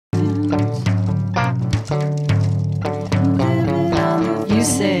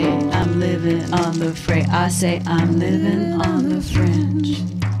the fray. I say I'm living on the fringe.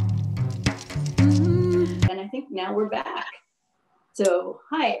 And I think now we're back. So,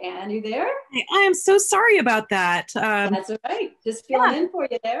 hi, Anne, you there? I am so sorry about that. That's all right. Just filling in for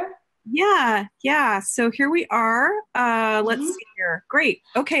you there. Yeah. So here we are. Let's see here. Great.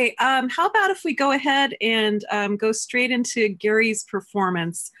 Okay. How about if we go ahead and go straight into Gary's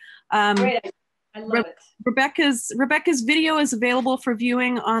performance? Great. I love it. Rebecca's video is available for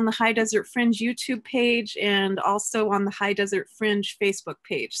viewing on the High Desert Fringe YouTube page and also on the High Desert Fringe Facebook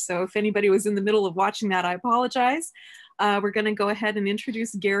page. So if anybody was in the middle of watching that, I apologize. We're going to go ahead and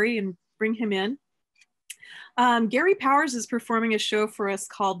introduce Gary and bring him in. Gary Powers is performing a show for us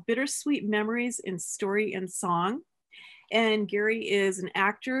called Bittersweet Memories in Story and Song. And Gary is an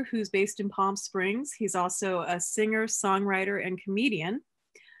actor who's based in Palm Springs. He's also a singer, songwriter, and comedian.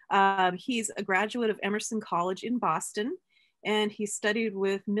 He's a graduate of Emerson College in Boston, and he studied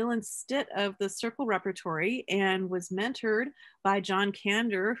with Millen Stitt of the Circle Repertory and was mentored by John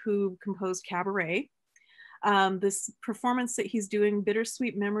Kander, who composed Cabaret. This performance that he's doing,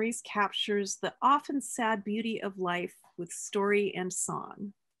 Bittersweet Memories, captures the often sad beauty of life with story and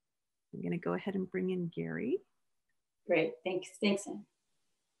song. I'm going to go ahead and bring in Gary. Great. Thanks, Anne.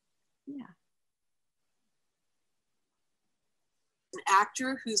 Yeah. An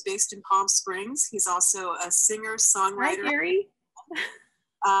actor who's based in Palm Springs. He's also a singer, songwriter. Hi, Gary.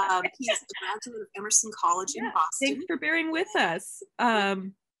 He's a graduate of Emerson College in Boston. Thanks for bearing with us.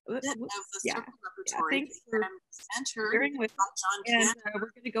 Thanks for bearing with us. And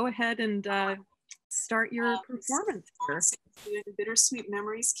we're going to go ahead and start your performance here. Bittersweet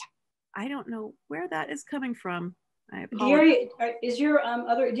Memories. I don't know where that is coming from. I apologize. Gary, is your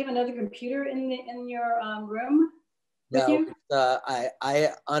do you have another computer in your room? No, I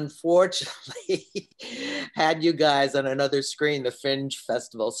unfortunately had you guys on another screen, the Fringe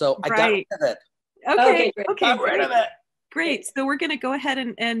Festival, so I got rid of it. Okay, Got rid of it. Great. So we're going to go ahead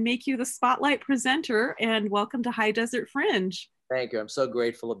and make you the spotlight presenter, and welcome to High Desert Fringe. Thank you. I'm so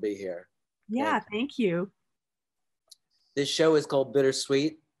grateful to be here. Yeah, thank you. This show is called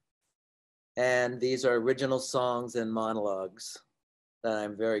Bittersweet, and these are original songs and monologues that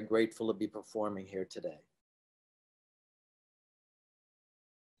I'm very grateful to be performing here today.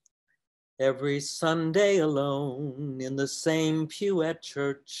 Every Sunday alone in the same pew at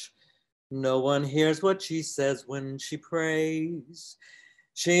church, no one hears what she says when she prays.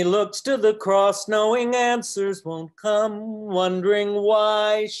 She looks to the cross knowing answers won't come, wondering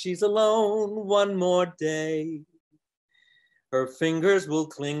why she's alone one more day. Her fingers will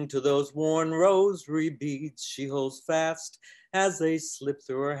cling to those worn rosary beads she holds fast as they slip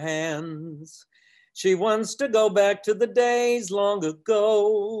through her hands. She wants to go back to the days long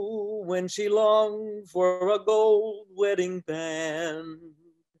ago when she longed for a gold wedding band.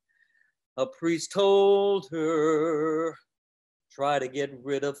 A priest told her, try to get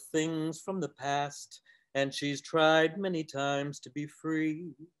rid of things from the past, and she's tried many times to be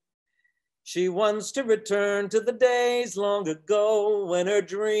free. She wants to return to the days long ago when her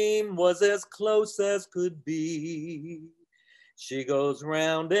dream was as close as could be. She goes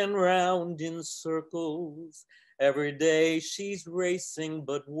round and round in circles. Every day she's racing,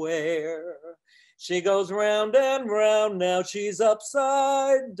 but where? She goes round and round, now she's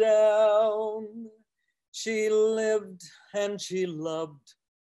upside down. She lived and she loved,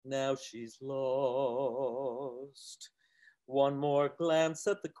 now she's lost. One more glance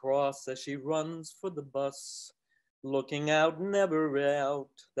at the cross as she runs for the bus. Looking out, never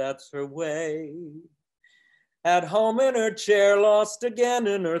out, that's her way. At home in her chair, lost again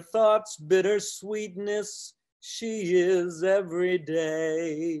in her thoughts, bittersweetness she is every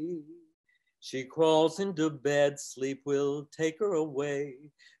day. She crawls into bed, sleep will take her away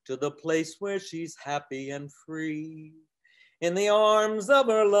to the place where she's happy and free. In the arms of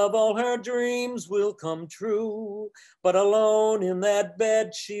her love, all her dreams will come true, but alone in that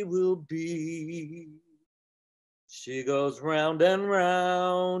bed she will be. She goes round and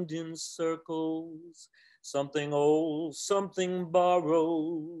round in circles, something old, something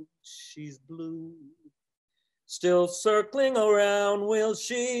borrowed, she's blue. Still circling around, will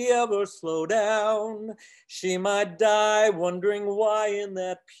she ever slow down? She might die wondering why in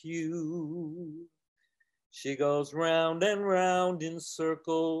that pew. She goes round and round in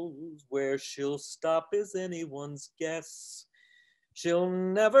circles, where she'll stop is anyone's guess. She'll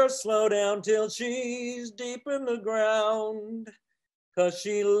never slow down till she's deep in the ground. 'Cause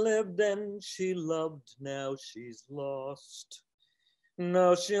she lived and she loved, now she's lost.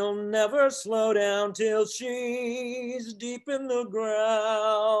 No, she'll never slow down till she's deep in the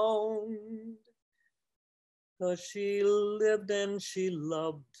ground. 'Cause she lived and she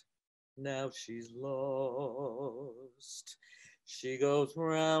loved, now she's lost. She goes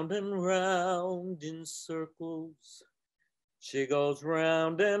round and round in circles. She goes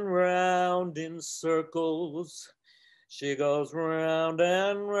round and round in circles. She goes round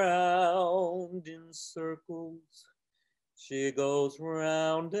and round in circles. She goes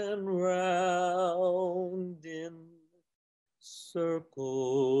round and round in circles.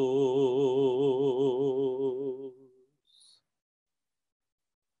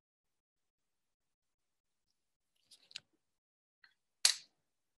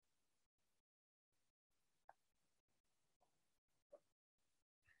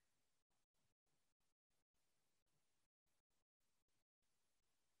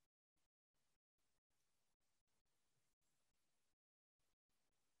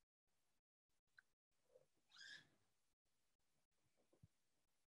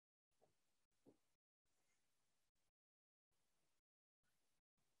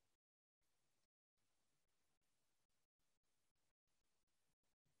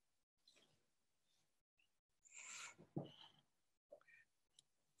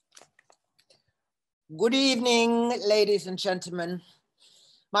 Good evening, ladies and gentlemen.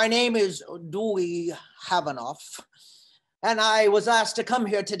 My name is Dewey Havanoff, and I was asked to come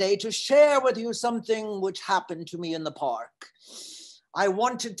here today to share with you something which happened to me in the park. I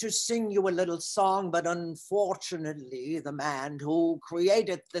wanted to sing you a little song, but unfortunately, the man who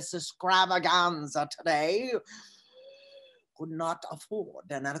created this extravaganza today could not afford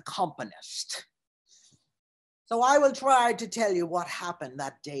an accompanist. So I will try to tell you what happened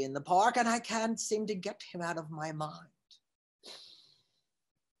that day in the park, and I can't seem to get him out of my mind.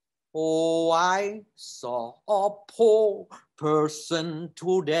 Oh, I saw a poor person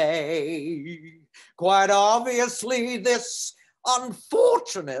today. Quite obviously, this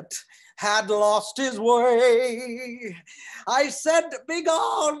unfortunate had lost his way. I said,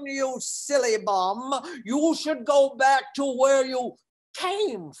 "Begone, you silly bum. You should go back to where you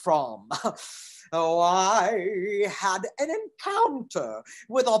came from." Oh, I had an encounter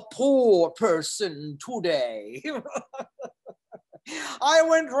with a poor person today. I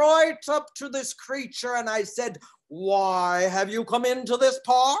went right up to this creature and I said, "Why have you come into this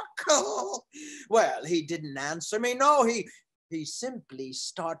park?" Well, he didn't answer me. No, he simply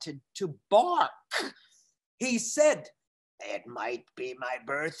started to bark. He said, "It might be my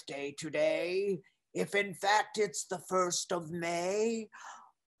birthday today, if in fact it's the 1st of May.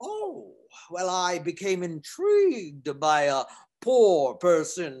 Oh, well, I became intrigued by a poor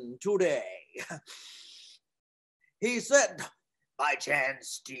person today. He said, "By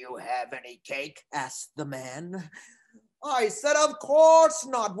chance, do you have any cake?" asked the man. I said, "Of course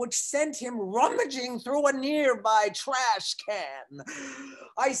not," which sent him rummaging through a nearby trash can.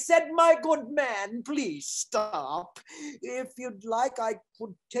 I said, "My good man, please stop. If you'd like, I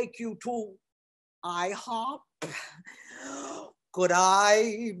could take you to IHOP. Could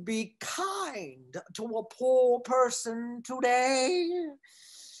I be kind to a poor person today?"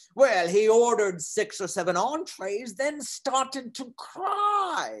 Well, he ordered 6 or 7 entrees, then started to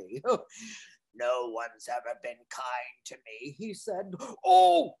cry. "No one's ever been kind to me," he said.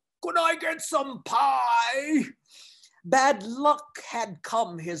 "Oh, could I get some pie?" Bad luck had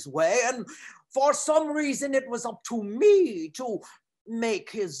come his way, and for some reason it was up to me to make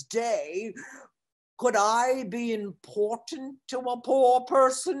his day. Could I be important to a poor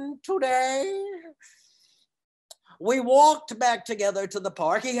person today? We walked back together to the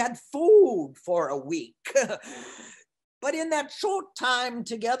park. He had food for a week. But in that short time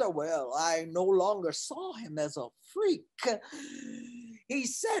together, well, I no longer saw him as a freak. He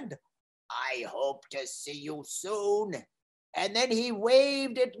said, "I hope to see you soon." And then he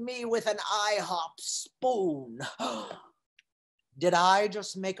waved at me with an IHOP spoon. Did I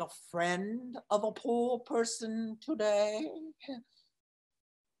just make a friend of a poor person today?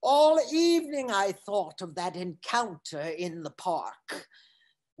 All evening I thought of that encounter in the park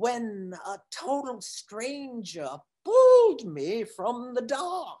when a total stranger pulled me from the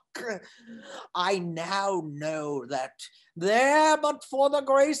dark. I now know that there but for the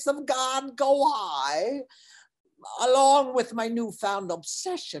grace of God go I, along with my newfound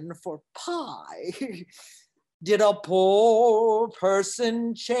obsession for pie. Did a poor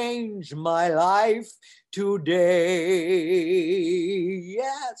person change my life today?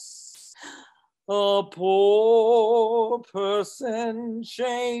 Yes, a poor person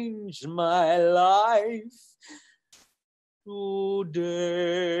changed my life today.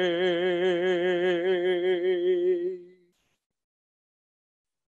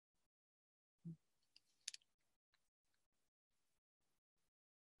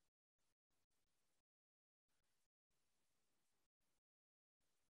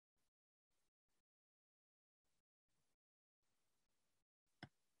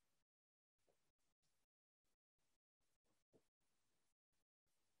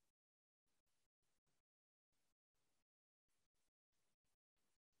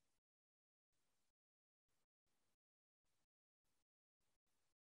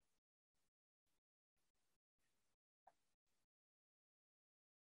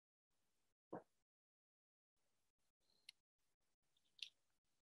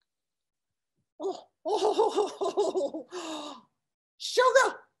 Oh,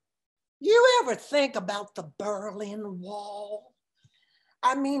 Sugar, you ever think about the Berlin Wall?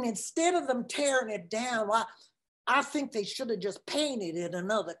 I mean, instead of them tearing it down, I think they should have just painted it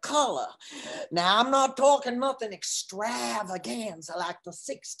another color. Now, I'm not talking nothing extravaganza like the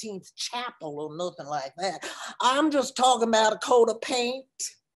 16th Chapel or nothing like that. I'm just talking about a coat of paint.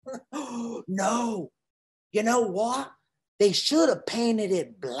 No, you know what? They should have painted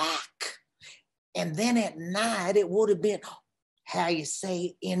it black. And then at night, it would have been, how you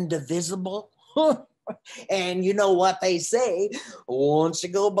say, indivisible. And you know what they say, once you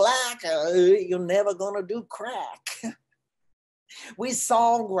go black, you're never gonna do crack. We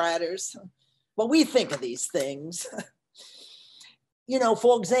songwriters, well, we think of these things. You know,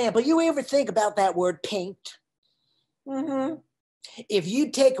 for example, you ever think about that word paint? Mm-hmm. If you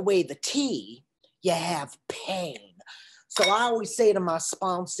take away the T, you have pain. So I always say to my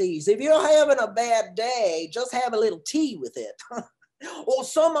sponsees, if you're having a bad day, just have a little tea with it. Or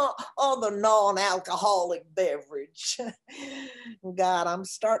some other non-alcoholic beverage. God, I'm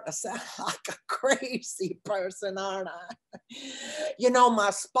starting to sound like a crazy person, aren't I? You know, my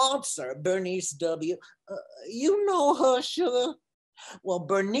sponsor, Bernice W., you know her, Sugar? Well,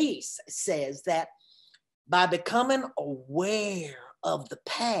 Bernice says that by becoming aware of the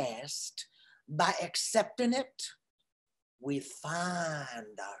past, by accepting it, we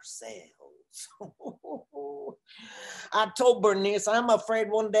find ourselves. I told Bernice, I'm afraid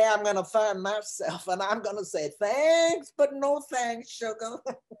one day I'm going to find myself and I'm going to say, thanks, but no thanks, Sugar.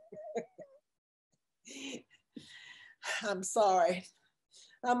 I'm sorry.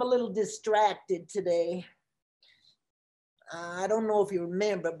 I'm a little distracted today. I don't know if you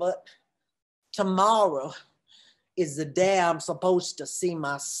remember, but tomorrow is the day I'm supposed to see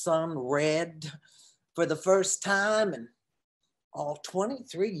my son Red for the first time in all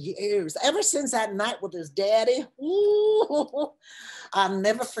 23 years. Ever since that night with his daddy, ooh, I'll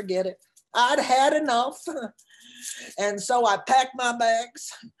never forget it. I'd had enough. And so I packed my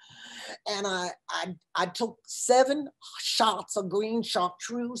bags and I took 7 shots of green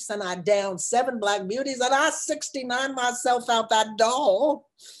chartreuse and I downed 7 black beauties and I 69 myself out that door.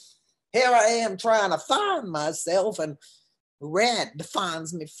 Here I am trying to find myself and Red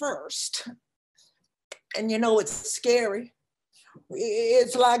finds me first. And you know, it's scary.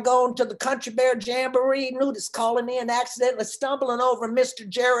 It's like going to the Country Bear Jamboree nudist colony and accidentally stumbling over Mr.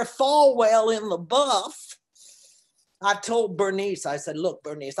 Jerry Falwell in the buff. I told Bernice, I said, look,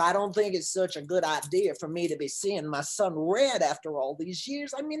 Bernice, I don't think it's such a good idea for me to be seeing my son Red after all these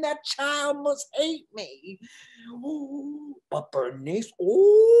years. I mean, that child must hate me. Ooh, but Bernice,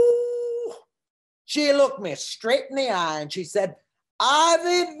 ooh, she looked me straight in the eye and she said,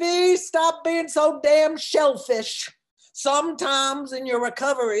 Ivy V, stop being so damn shellfish. Sometimes in your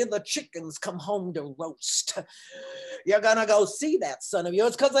recovery, the chickens come home to roast. You're gonna go see that son of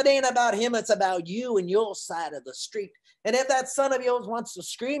yours because it ain't about him, it's about you and your side of the street. And if that son of yours wants to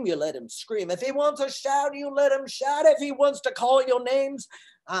scream, you let him scream. If he wants to shout, you let him shout. If he wants to call your names,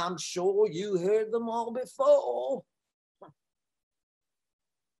 I'm sure you heard them all before.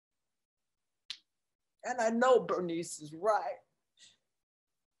 And I know Bernice is right.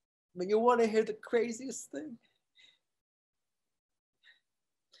 But you want to hear the craziest thing?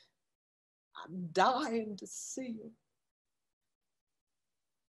 I'm dying to see you.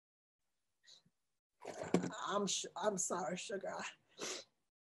 I'm sorry, Sugar.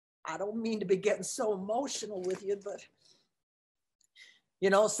 I don't mean to be getting so emotional with you, but you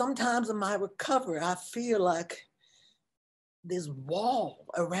know, sometimes in my recovery, I feel like this wall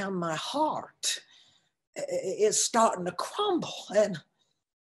around my heart is starting to crumble, and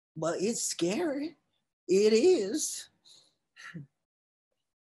well, it's scary. It is.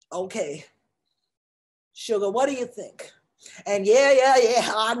 Okay, Sugar, what do you think? And yeah,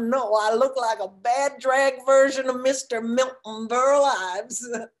 I know I look like a bad drag version of Mr. Milton Berle Ives,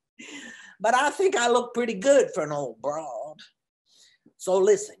 but I think I look pretty good for an old broad. So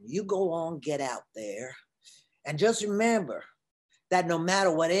listen, you go on, get out there, and just remember that no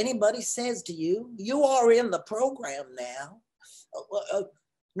matter what anybody says to you, you are in the program now.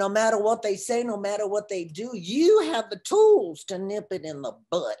 No matter what they say, no matter what they do, you have the tools to nip it in the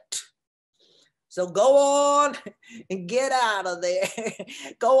butt. So go on and get out of there.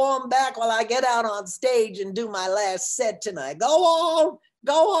 Go on back while I get out on stage and do my last set tonight. Go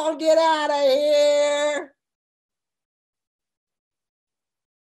on, get out of here.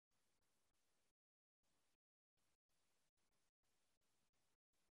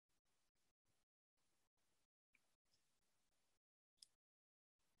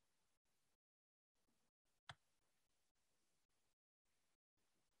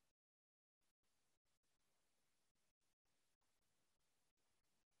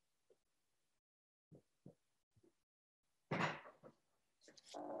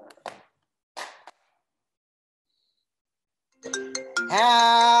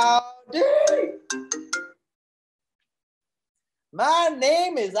 Howdy. My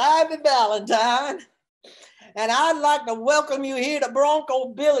name is Ivy Valentine, and I'd like to welcome you here to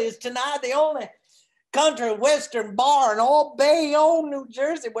Bronco Billy's tonight, the only country western bar in all Bayonne, New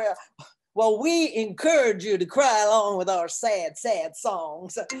Jersey, where, well, we encourage you to cry along with our sad, sad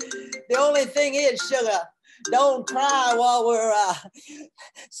songs. The only thing is, sugar, don't cry while we're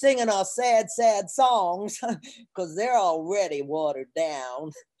singing our sad, sad songs, because they're already watered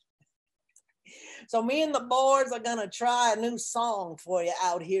down. So me and the boys are gonna try a new song for you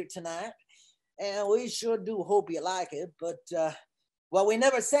out here tonight, and we sure do hope you like it. But well, we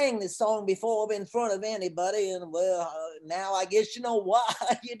never sang this song before in front of anybody, and well, now I guess you know why.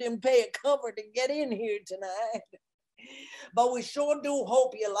 You didn't pay a cover to get in here tonight. But we sure do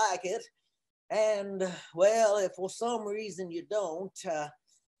hope you like it. And well, if for some reason you don't,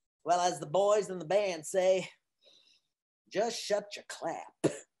 well, as the boys in the band say, just shut your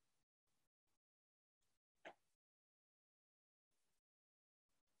clap.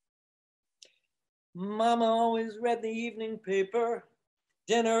 Mama always read the evening paper,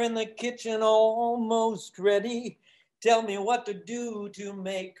 dinner in the kitchen almost ready. Tell me what to do to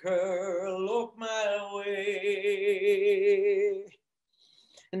make her look my way.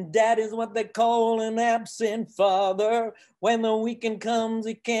 And that is what they call an absent father. When the weekend comes,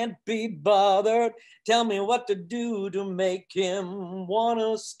 he can't be bothered. Tell me what to do to make him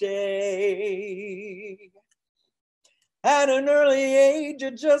wanna stay. At an early age,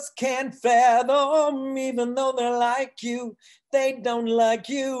 you just can't fathom, even though they're like you, they don't like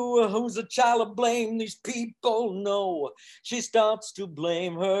you. Who's a child of blame? These people know. She starts to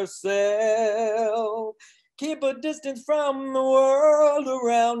blame herself. Keep a distance from the world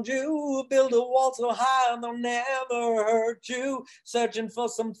around you. Build a wall so high they'll never hurt you. Searching for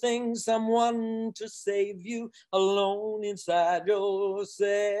something, someone to save you. Alone inside yourself.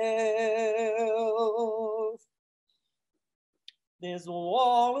 There's a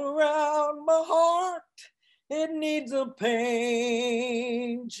wall around my heart. It needs a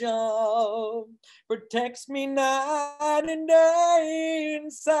paint job. Protects me night and day.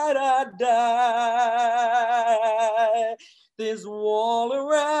 Inside I die. This wall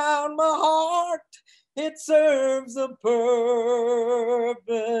around my heart, it serves a purpose.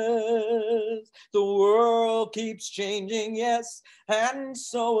 The world keeps changing, yes, and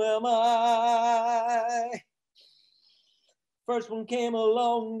so am I. First one came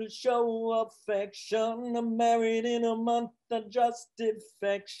along to show affection. I'm married in a month, adjusted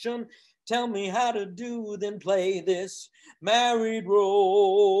affection. Tell me how to do, then play this married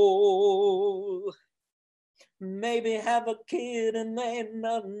role. Maybe have a kid and then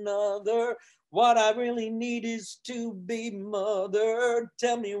another. What I really need is to be mothered.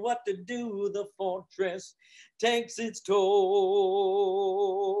 Tell me what to do, the fortress takes its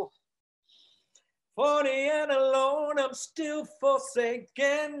toll. 40 and alone, I'm still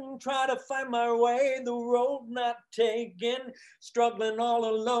forsaken. Try to find my way, the road not taken. Struggling all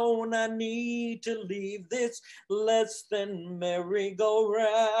alone, I need to leave this less than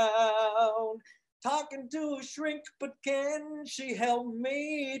merry-go-round. Talking to a shrink, but can she help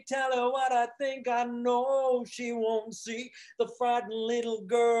me? Tell her what I think, I know she won't see. The frightened little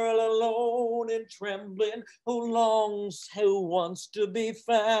girl alone and trembling, who longs, who wants to be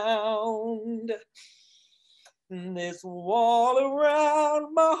found. This wall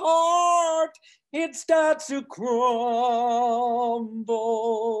around my heart, it starts to crumble.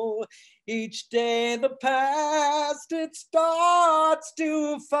 Each day the past, it starts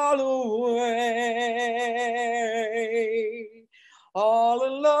to fall away. All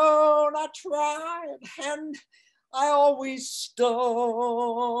alone I tried and I always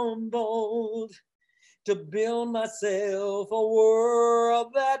stumbled to build myself a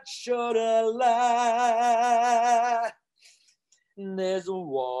world that should lie. There's a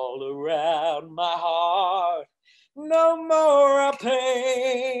wall around my heart, no more a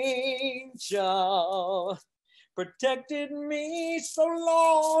pain job. Protected me so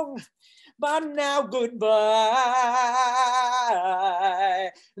long, but now goodbye.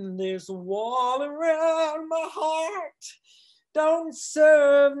 There's a wall around my heart, don't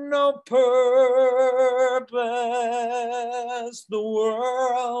serve no purpose. The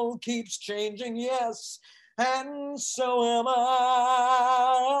world keeps changing, yes, and so am I.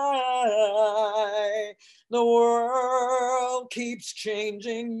 The world keeps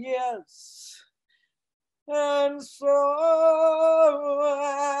changing, yes, and so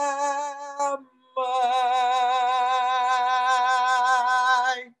am I.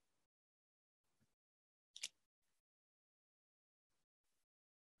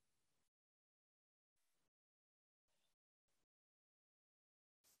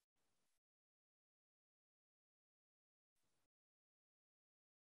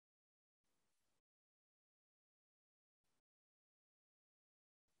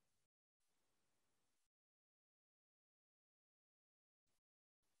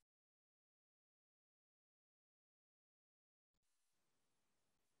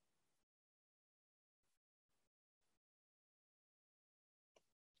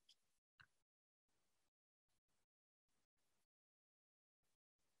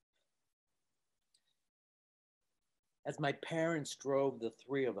 As my parents drove the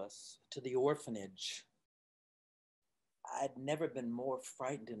three of us to the orphanage, I'd never been more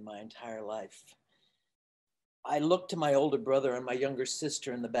frightened in my entire life. I looked to my older brother and my younger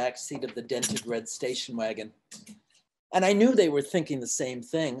sister in the back seat of the dented red station wagon, and I knew they were thinking the same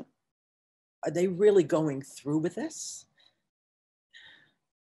thing. Are they really going through with this?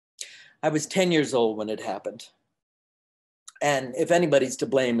 I was 10 years old when it happened. And if anybody's to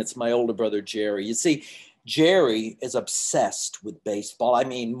blame, it's my older brother, Jerry. You see, Jerry is obsessed with baseball. I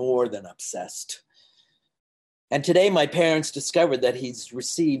mean, more than obsessed. And today my parents discovered that he's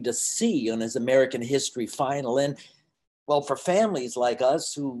received a C on his American history final. And well, for families like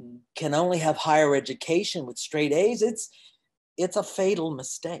us who can only have higher education with straight A's, it's a fatal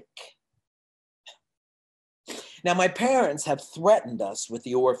mistake. Now, my parents have threatened us with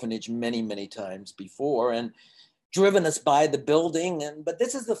the orphanage many, many times before and driven us by the building, but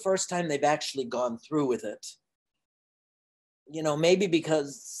this is the first time they've actually gone through with it. You know, maybe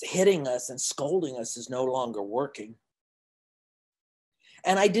because hitting us and scolding us is no longer working.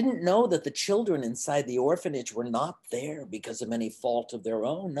 And I didn't know that the children inside the orphanage were not there because of any fault of their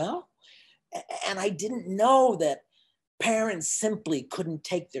own, no. And I didn't know that parents simply couldn't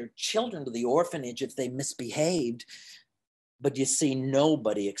take their children to the orphanage if they misbehaved. But you see,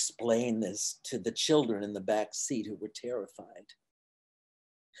 nobody explained this to the children in the back seat who were terrified.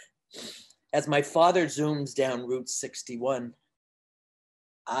 As my father zooms down Route 61,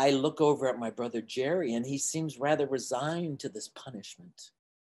 I look over at my brother Jerry, and he seems rather resigned to this punishment.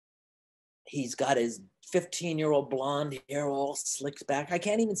 He's got his 15-year-old blonde hair all slicked back. I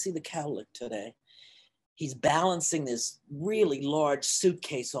can't even see the cowlick today. He's balancing this really large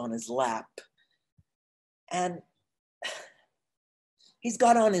suitcase on his lap. And he's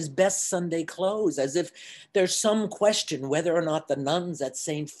got on his best Sunday clothes, as if there's some question whether or not the nuns at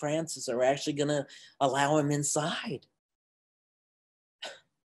St. Francis are actually going to allow him inside.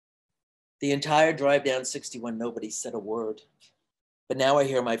 The entire drive down 61, nobody said a word. But now I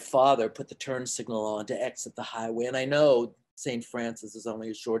hear my father put the turn signal on to exit the highway, and I know St. Francis is only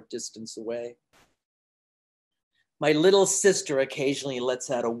a short distance away. My little sister occasionally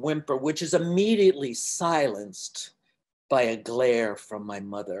lets out a whimper, which is immediately silenced by a glare from my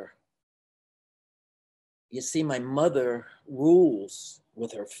mother. You see, my mother rules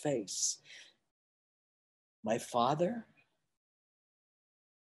with her face. My father,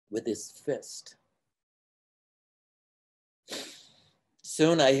 with his fist.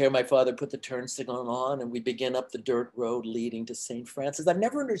 Soon I hear my father put the turn signal on, and we begin up the dirt road leading to St. Francis. I've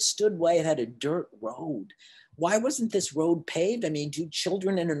never understood why it had a dirt road. Why wasn't this road paved? I mean, do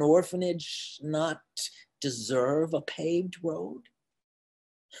children in an orphanage not deserve a paved road?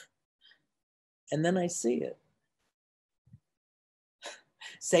 And then I see it.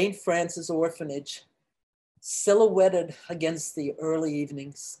 St. Francis Orphanage, silhouetted against the early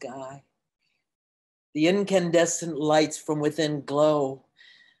evening sky. The incandescent lights from within glow,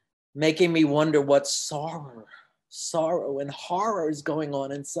 making me wonder what sorrow and horror is going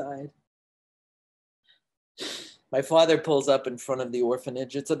on inside. My father pulls up in front of the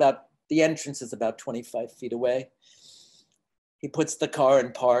orphanage. The entrance is about 25 feet away. He puts the car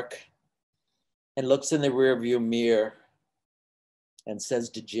in park and looks in the rearview mirror and says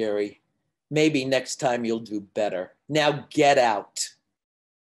to Jerry, "Maybe next time you'll do better. Now get out."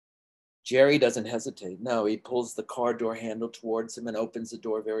 Jerry doesn't hesitate. No, he pulls the car door handle towards him and opens the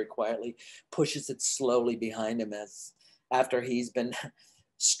door very quietly, pushes it slowly behind him after he's been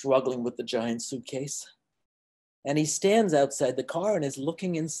struggling with the giant suitcase. And he stands outside the car and is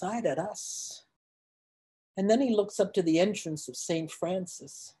looking inside at us. And then he looks up to the entrance of St.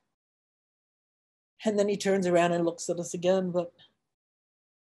 Francis. And then he turns around and looks at us again, but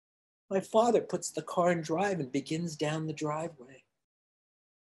my father puts the car in drive and begins down the driveway.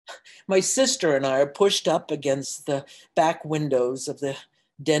 My sister and I are pushed up against the back windows of the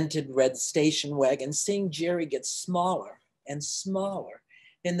dented red station wagon, seeing Jerry get smaller and smaller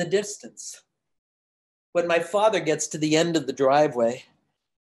in the distance. When my father gets to the end of the driveway,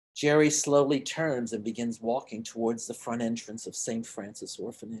 Jerry slowly turns and begins walking towards the front entrance of St. Francis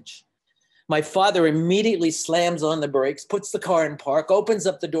Orphanage. My father immediately slams on the brakes, puts the car in park, opens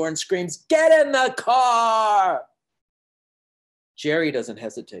up the door and screams, "Get in the car!" Jerry doesn't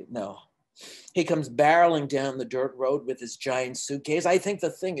hesitate, no. He comes barreling down the dirt road with his giant suitcase. I think the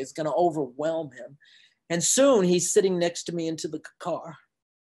thing is going to overwhelm him. And soon he's sitting next to me into the car.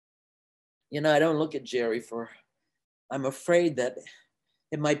 You know, I don't look at Jerry for I'm afraid that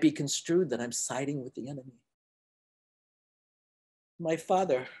it might be construed that I'm siding with the enemy. My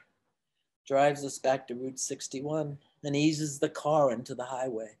father drives us back to Route 61 and eases the car into the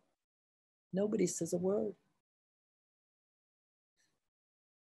highway. Nobody says a word.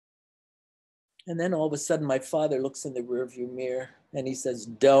 And then all of a sudden, my father looks in the rearview mirror and he says,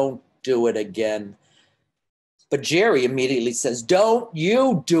 "Don't do it again." But Jerry immediately says, "Don't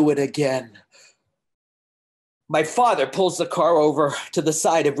you do it again." My father pulls the car over to the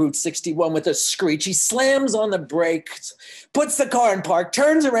side of Route 61 with a screech. He slams on the brakes, puts the car in park,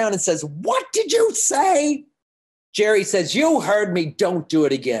 turns around and says, "What did you say?" Jerry says, "You heard me, don't do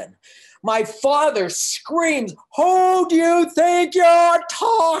it again." My father screams, "Who do you think you're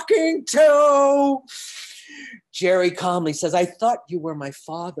talking to?" Jerry calmly says, "I thought you were my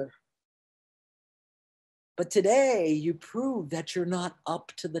father. But today you prove that you're not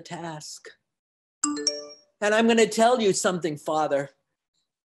up to the task. And I'm going to tell you something, Father,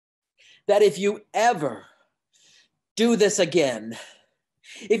 that if you ever do this again,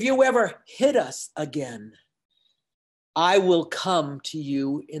 if you ever hit us again, I will come to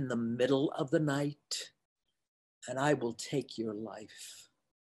you in the middle of the night and I will take your life."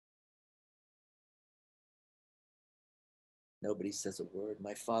 Nobody says a word.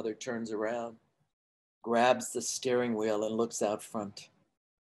 My father turns around, grabs the steering wheel and looks out front.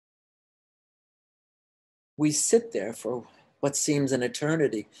 We sit there for what seems an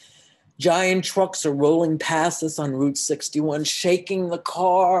eternity. Giant trucks are rolling past us on Route 61, shaking the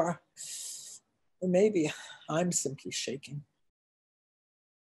car. Or maybe I'm simply shaking.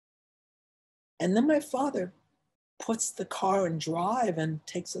 And then my father puts the car in drive and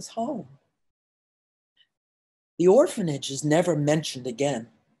takes us home. The orphanage is never mentioned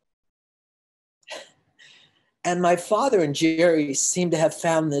again. And my father and Jerry seem to have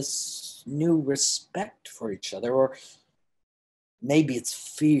found this new respect for each other, or maybe it's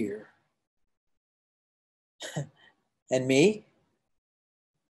fear. And me?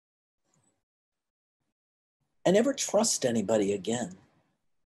 I never trust anybody again.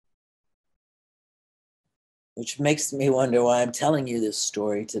 Which makes me wonder why I'm telling you this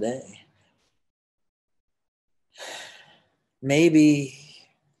story today. Maybe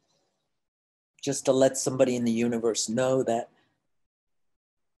just to let somebody in the universe know that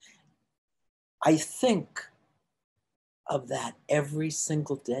I think of that every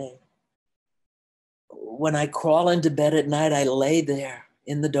single day. When I crawl into bed at night, I lay there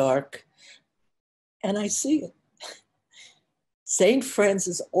in the dark and I see it. St.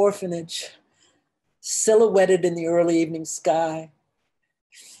 Francis Orphanage, silhouetted in the early evening sky,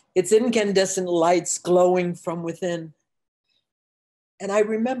 its incandescent lights glowing from within. And I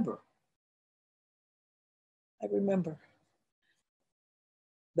remember.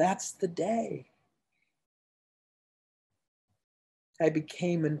 That's the day I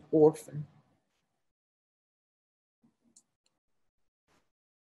became an orphan.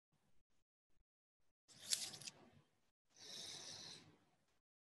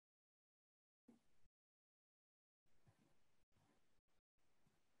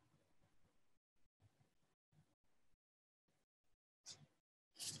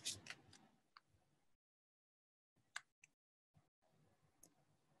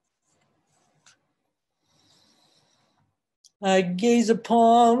 I gaze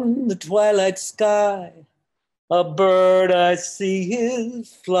upon the twilight sky. A bird I see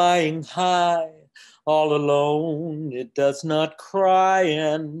is flying high. All alone, it does not cry,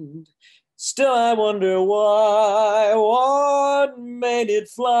 and still I wonder why. What made it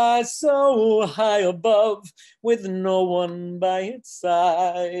fly so high above with no one by its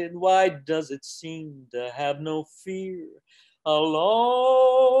side? Why does it seem to have no fear?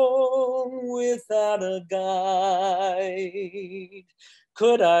 Alone without a guide.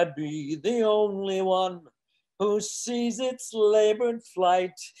 Could I be the only one who sees its labored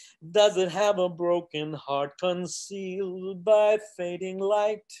flight? Does it have a broken heart concealed by fading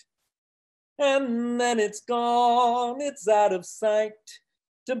light? And then it's gone, it's out of sight.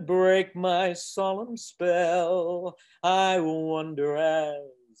 To break my solemn spell, I wonder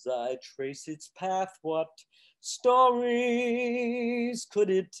as I trace its path, what stories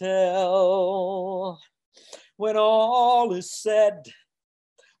could it tell? When all is said,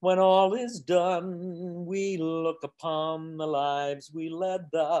 when all is done, we look upon the lives we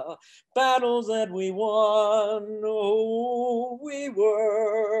led, the battles that we won, who we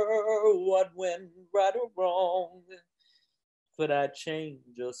were, what went right or wrong. Could I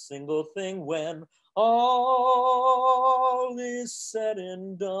change a single thing when all is said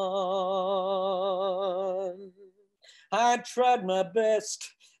and done? I tried my best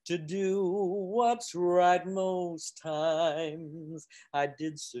to do what's right most times. I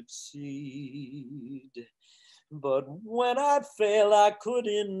did succeed. But when I failed, I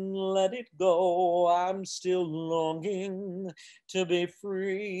couldn't let it go. I'm still longing to be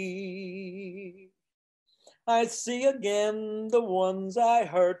free. I see again the ones I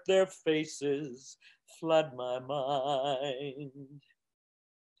hurt, their faces flood my mind.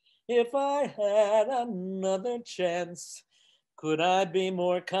 If I had another chance, could I be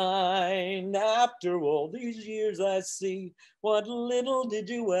more kind? After all these years I see what little did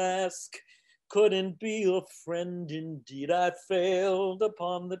you ask. Couldn't be a friend indeed. I failed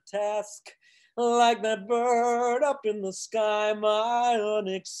upon the task. Like that bird up in the sky, my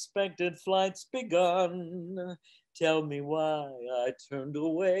unexpected flight's begun. Tell me why I turned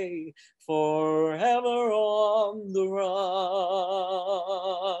away, forever on the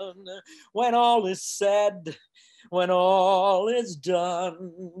run. When all is said, when all is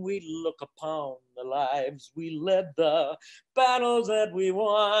done, we look upon the lives we led, the battles that we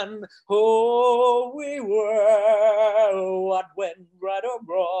won. Oh, we were what went right or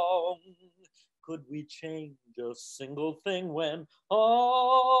wrong. Could we change a single thing when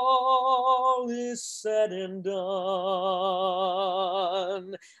all is said and done?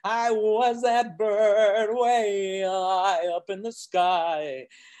 I was that bird way high up in the sky,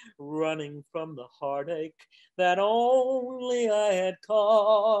 running from the heartache that only I had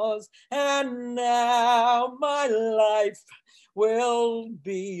caused. And now my life will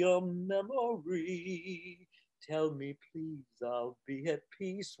be a memory. Tell me, please, I'll be at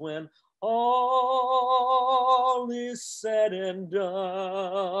peace when all is said and done.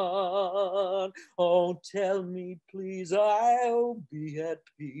 Oh, tell me, please, I'll be at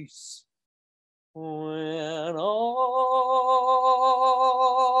peace when all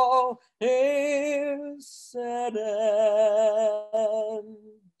is said and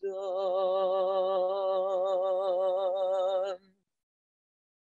done.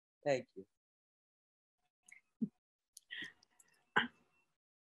 Thank you.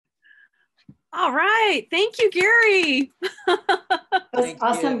 All right. Thank you, Gary. That's Thank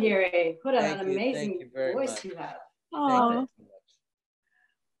awesome, you. Gary. What Thank an you. amazing Thank you very voice much. you have. Oh,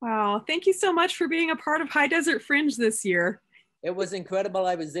 wow. Thank you so much for being a part of High Desert Fringe this year. It was incredible.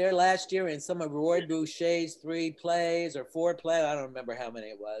 I was there last year in some of Roy Boucher's 3 plays or 4 plays. I don't remember how many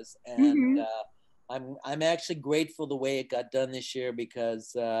it was. And I'm actually grateful the way it got done this year,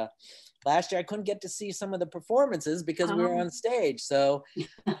 because last year I couldn't get to see some of the performances because we were on stage. So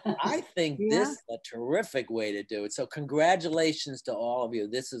I think this is a terrific way to do it. So congratulations to all of you.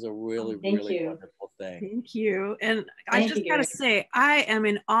 This is a really, really wonderful thing. Thank you. And I just got to say, I am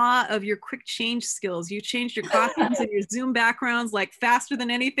in awe of your quick change skills. You changed your costumes and your Zoom backgrounds like faster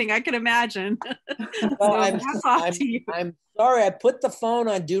than anything I could imagine. Well, so I'm sorry, I put the phone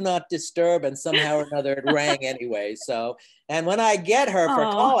on Do Not Disturb and somehow or another it rang anyway. So, and when I get her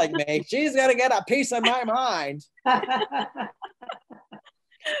for calling me, she's going to get a piece of my mind. Thank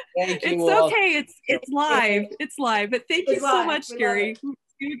you. It's all. Okay. It's live. It's live. But thank you so much, Gary. See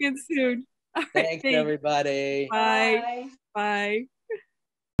you again soon. All right, thanks, everybody. Bye. Bye.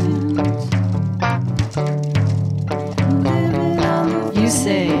 You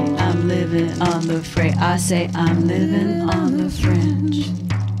say I'm living on the fringe. I say I'm living on the fringe.